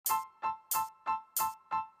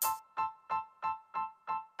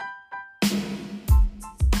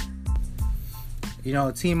You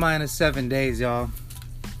know, T-minus 7 days, y'all,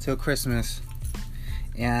 till Christmas.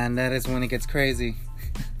 And that is when it gets crazy.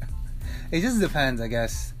 It just depends, I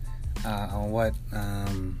guess, on what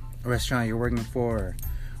restaurant you're working for, or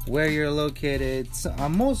where you're located. So,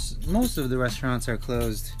 most of the restaurants are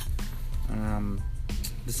closed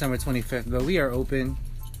December 25th, but we are open,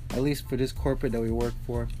 at least for this corporate that we work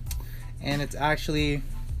for. And it's actually,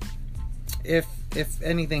 if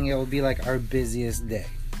anything, it will be like our busiest day.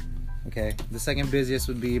 Okay, the second busiest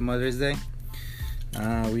would be Mother's Day.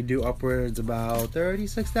 We do upwards about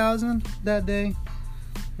 36,000 that day.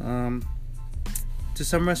 To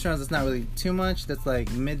some restaurants, it's not really too much. That's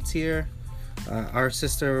like mid-tier. Our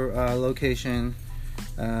sister location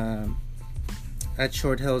at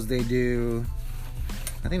Short Hills, I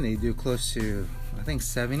think they do close to,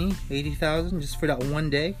 80,000 just for that one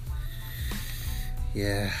day.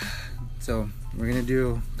 Yeah, so we're gonna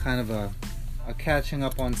do kind of a catching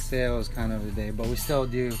up on sales kind of a day, but we still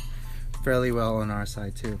do fairly well on our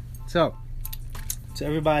side too. So to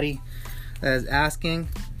everybody that is asking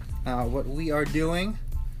what we are doing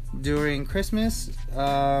during Christmas,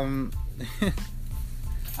 I've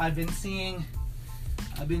been seeing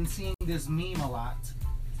this meme a lot,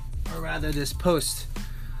 or rather this post.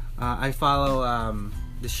 I follow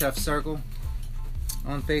the Chef Circle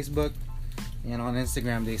on Facebook, and on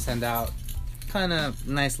Instagram they send out kind of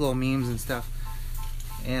nice little memes and stuff.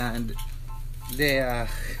 And they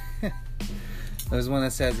there's one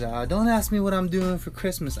that says, "Don't ask me what I'm doing for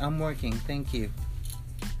Christmas. I'm working. Thank you."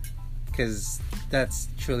 Because that's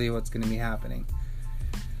truly what's going to be happening.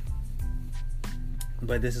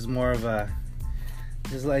 But this is more of a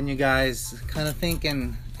just letting you guys kind of think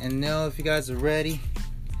and know if you guys are ready.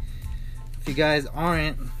 If you guys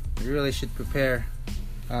aren't, you really should prepare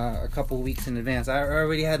a couple weeks in advance. I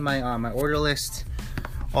already had my my order list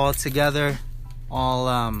all together,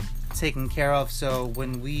 all taken care of. So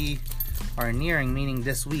when we are nearing, meaning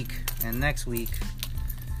this week and next week,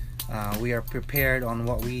 we are prepared on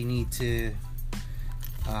what we need to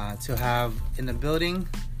have in the building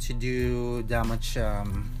to do that much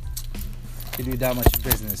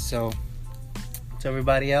business. So to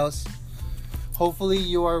everybody else, hopefully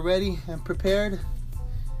you are ready and prepared.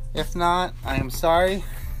 If not, I am sorry.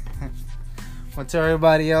 But to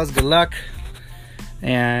everybody else, good luck.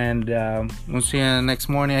 And we'll see you next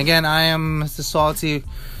morning. Again, I am Mr. Salty.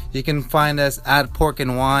 You can find us at Pork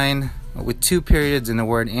and Wine with 2 periods in the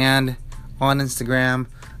word "and" on Instagram.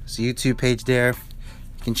 It's a YouTube page there.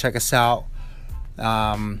 You can check us out.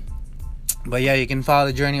 But yeah, you can follow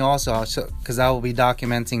the journey also, because I will be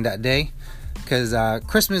documenting that day. Because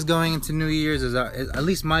Christmas going into New Year's is at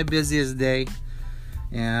least my busiest day.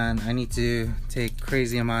 And I need to take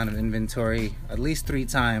crazy amount of inventory at least 3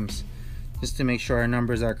 times just to make sure our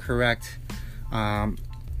numbers are correct.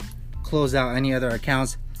 Close out any other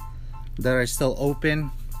accounts that are still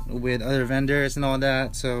open with other vendors and all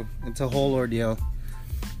that. So it's a whole ordeal.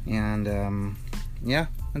 And yeah,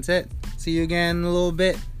 that's it. See you again in a little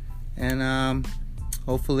bit. And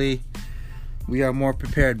hopefully we are more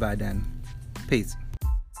prepared by then. Peace.